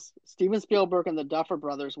get this, Steven Spielberg and the Duffer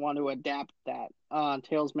Brothers want to adapt that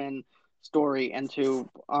Talesman story into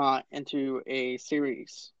a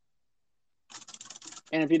series.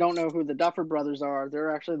 And if you don't know who the Duffer Brothers are,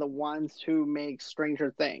 they're actually the ones who make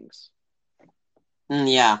Stranger Things.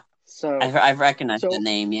 Yeah. So, I've recognized the so,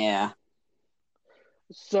 name. Yeah.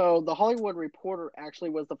 so the Hollywood Reporter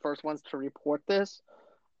actually was the first ones to report this.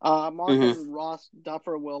 Mark Mm-hmm. and Ross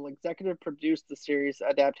Duffer will executive produce the series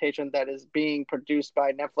adaptation that is being produced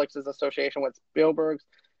by Netflix's association with Spielberg's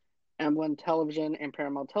Amblin Television and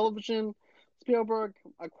Paramount Television. Spielberg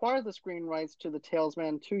acquired the screen rights to The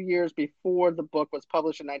Talesman 2 years before the book was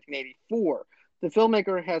published in 1984. The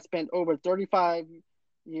filmmaker has spent over 35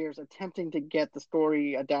 years attempting to get the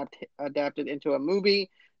story adapted into a movie.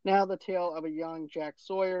 Now, the tale of a young Jack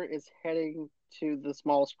Sawyer is heading to the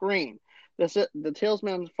small screen. The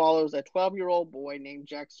Talesman follows a 12-year-old boy named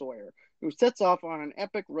Jack Sawyer who sets off on an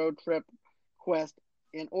epic road trip quest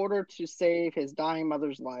in order to save his dying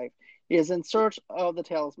mother's life. He is in search of the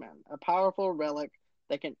Talisman, a powerful relic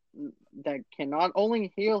that can not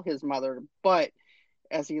only heal his mother, but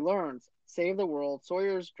as he learns, save the world.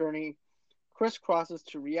 Sawyer's journey crisscrosses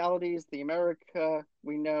two realities: the America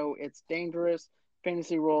we know, its dangerous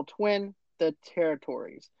fantasy world twin, the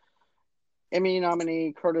territories. Emmy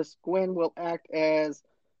nominee Curtis Gwynn will act as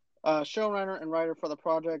showrunner and writer for the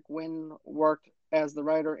project. Gwynn worked as the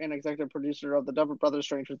writer and executive producer of the Duffer Brothers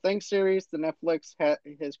Stranger Things series. The Netflix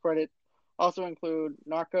his credit also include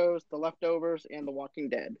Narcos, The Leftovers, and The Walking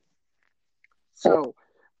Dead. So,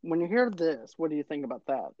 when you hear this, what do you think about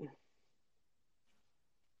that?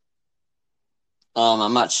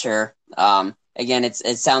 I'm not sure. Again, it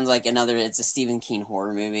sounds like it's a Stephen King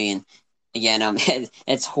horror movie, and again,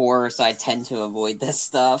 it's horror, so I tend to avoid this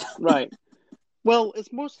stuff. Right. Well,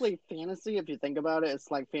 it's mostly fantasy if you think about it. It's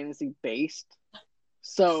like fantasy based.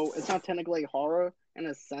 So it's not technically horror in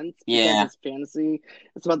a sense because Yeah. it's fantasy.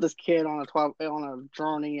 It's about this kid on a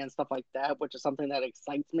journey and stuff like that, which is something that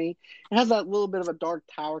excites me. It has that little bit of a Dark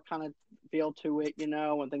Tower kind of feel to it,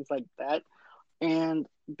 and things like that. And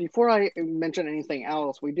before I mention anything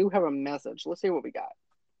else, we do have a message. Let's see what we got.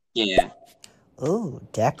 Yeah. Ooh,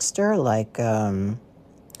 Dexter, like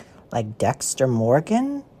Dexter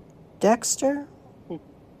Morgan? Dexter?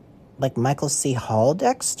 Like Michael C. Hall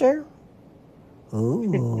Dexter?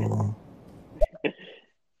 Ooh.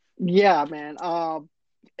 Yeah, man.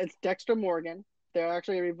 It's Dexter Morgan. They're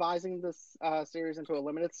actually revising this series into a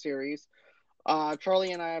limited series.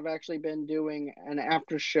 Charlie and I have actually been doing an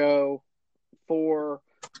after show for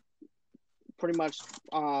pretty much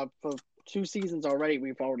for 2 seasons already.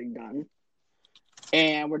 We've already done,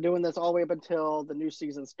 and we're doing this all the way up until the new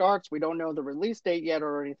season starts. We don't know the release date yet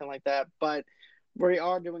or anything like that, but we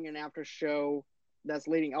are doing an after show that's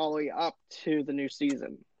leading all the way up to the new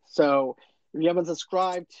season. So if you haven't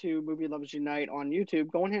subscribed to Movie Lovers Unite on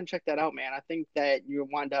YouTube, go ahead and check that out, man. I think that you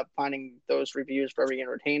wind up finding those reviews very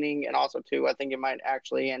entertaining, and also too, I think you might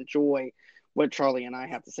actually enjoy what Charlie and I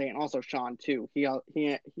have to say, and also Sean too. He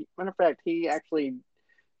matter of fact, he actually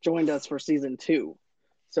joined us for season 2.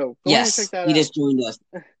 So go ahead and check Yes, that he out. just joined us,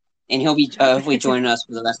 and he'll be hopefully joining us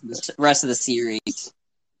for the rest of the series.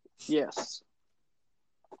 Yes.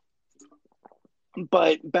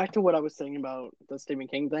 But back to what I was saying about the Stephen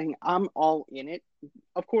King thing, I'm all in it.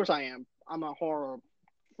 Of course I am. I'm a horror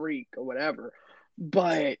freak or whatever.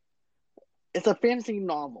 But it's a fantasy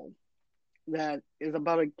novel that is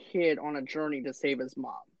about a kid on a journey to save his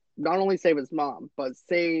mom. Not only save his mom, but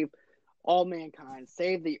save all mankind,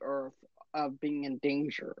 save the earth of being in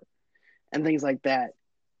danger and things like that.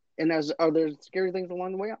 And are there scary things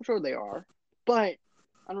along the way? I'm sure they are. But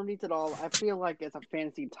underneath it all, I feel like it's a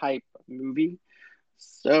fantasy type movie.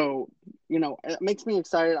 So, it makes me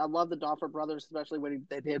excited. I love the Doffer brothers, especially what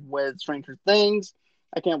they did with Stranger Things.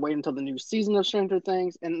 I can't wait until the new season of Stranger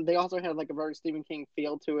Things. And they also had like a very Stephen King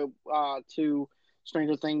feel to it, to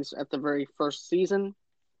Stranger Things at the very first season.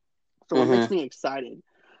 So it makes me excited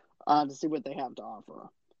to see what they have to offer.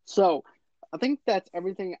 So I think that's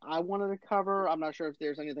everything I wanted to cover. I'm not sure if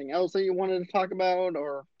there's anything else that you wanted to talk about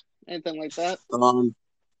or anything like that.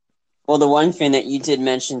 Well, the one thing that you did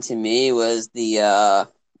mention to me was the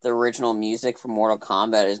original music for Mortal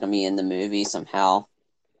Kombat is going to be in the movie somehow.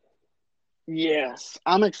 Yes,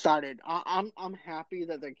 I'm excited. I'm happy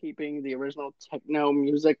that they're keeping the original techno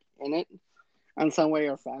music in it in some way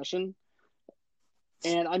or fashion.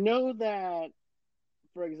 And I know that,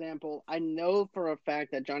 for example, I know for a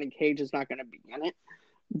fact that Johnny Cage is not going to be in it,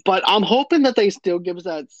 but I'm hoping that they still give us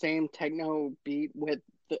that same techno beat with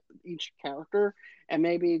each character and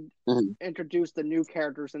maybe introduce the new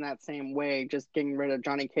characters in that same way, just getting rid of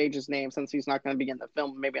Johnny Cage's name since he's not going to be in the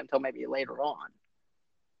film maybe until maybe later on.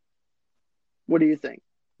 What do you think?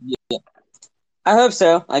 Yeah, I hope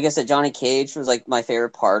so. I guess that Johnny Cage was like my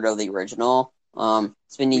favorite part of the original.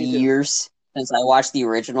 It's been years since I watched the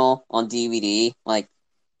original on DVD. Like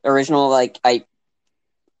original, like I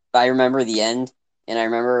remember the end, and I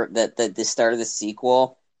remember that the start of the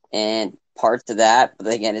sequel and parts of that. But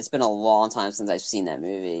again, it's been a long time since I've seen that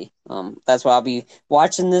movie. That's why I'll be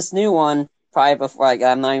watching this new one probably before. Like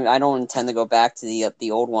I don't intend to go back to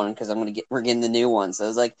the old one because we're getting the new one. So I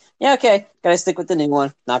was like, yeah, okay, gotta stick with the new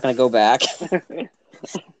one. Not gonna go back.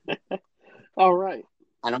 All right.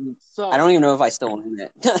 I don't even know if I still own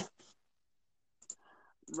it.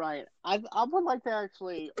 Right. I would like to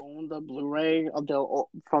actually own the Blu-ray of the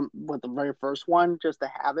very first one just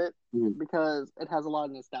to have it because it has a lot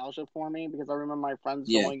of nostalgia for me because I remember my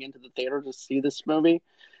friends going into the theater to see this movie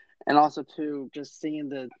and also to just seeing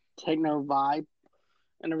the techno vibe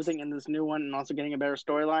and everything in this new one and also getting a better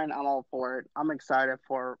storyline. I'm all for it. I'm excited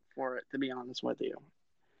for it, to be honest with you.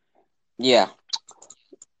 Yeah.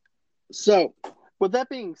 So, with that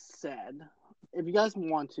being said, if you guys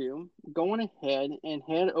want to, go on ahead and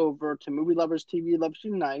head over to Movie Lovers TV Lovers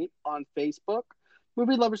Unite on Facebook,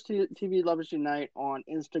 Movie Lovers TV Lovers Unite on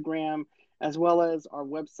Instagram, as well as our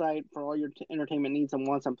website for all your entertainment needs and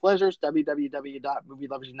wants and pleasures,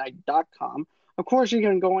 www.movieloversunite.com. Of course, you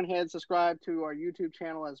can go on ahead and subscribe to our YouTube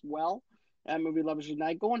channel as well at Movie Lovers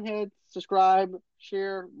Unite. Go on ahead, subscribe,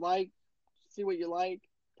 share, like, see what you like,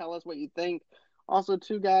 tell us what you think. Also,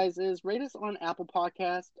 too, guys, is rate us on Apple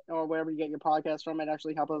Podcast or wherever you get your podcast from. It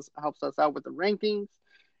actually helps us out with the rankings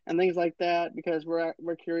and things like that because we're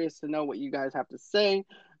curious to know what you guys have to say.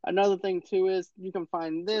 Another thing too is you can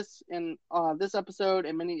find this in this episode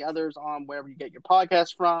and many others on wherever you get your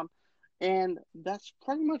podcast from. And that's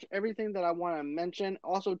pretty much everything that I want to mention.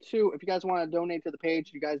 Also, too, if you guys want to donate to the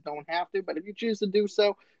page, you guys don't have to, but if you choose to do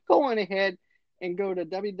so, go on ahead and go to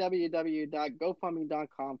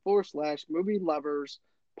www.gofundme.com/movie lovers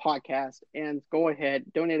podcast and go ahead,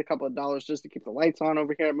 donate a couple of dollars just to keep the lights on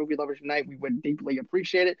over here at Movie Lovers Unite. We would deeply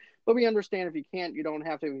appreciate it, but we understand if you can't, you don't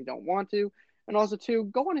have to if you don't want to. And also, too,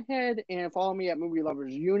 go on ahead and follow me at Movie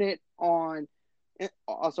Lovers Unit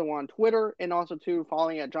also on Twitter, and also, too,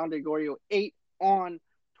 following at John DeGorio 8 on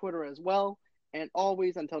Twitter as well. And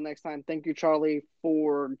always, until next time, thank you, Charlie,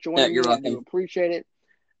 for joining me. I do appreciate it.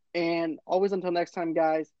 And always until next time,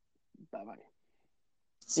 guys, bye-bye.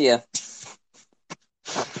 See ya.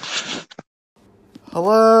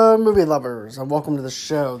 Hello, movie lovers, and welcome to the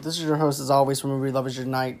show. This is your host, as always, from Movie Lovers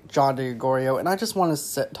Unite, John DeGorio, and I just want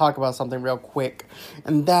to talk about something real quick,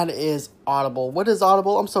 and that is Audible. What is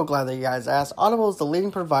Audible? I'm so glad that you guys asked. Audible is the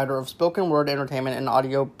leading provider of spoken word entertainment and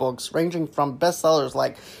audio books, ranging from bestsellers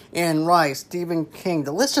like Anne Rice, Stephen King.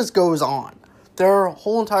 The list just goes on. Their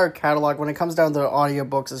whole entire catalog, when it comes down to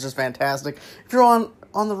audiobooks, is just fantastic. If you're on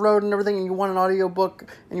the road and everything and you want an audiobook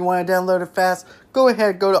and you want to download it fast, go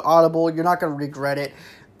ahead, go to Audible. You're not going to regret it.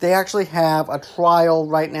 They actually have a trial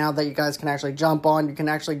right now that you guys can actually jump on. You can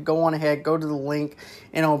actually go on ahead, go to the link,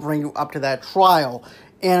 and it'll bring you up to that trial.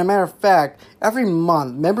 And a matter of fact, every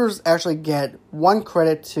month, members actually get 1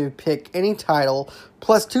 credit to pick any title,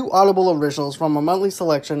 plus 2 Audible originals from a monthly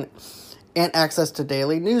selection, and access to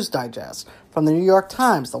daily news digests from the New York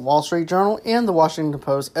Times, the Wall Street Journal, and the Washington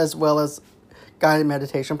Post, as well as guided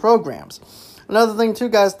meditation programs. Another thing too,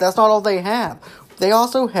 guys, that's not all they have. They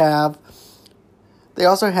also have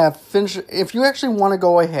if you actually want to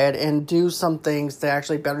go ahead and do some things to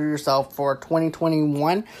actually better yourself for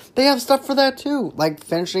 2021, they have stuff for that too, like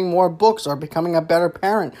finishing more books or becoming a better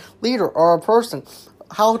parent, leader, or a person.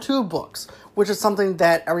 How-to books, which is something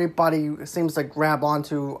that everybody seems to grab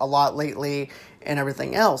onto a lot lately, and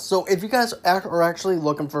everything else. So if you guys are actually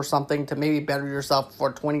looking for something to maybe better yourself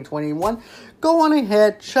for 2021, go on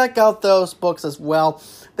ahead, check out those books as well.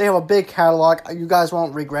 They have a big catalog. You guys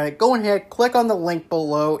won't regret it. Go ahead, click on the link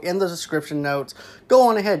below in the description notes. Go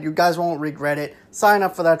on ahead. You guys won't regret it. Sign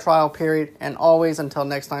up for that trial period. And always, until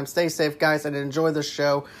next time, stay safe, guys, and enjoy the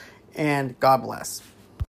show. And God bless.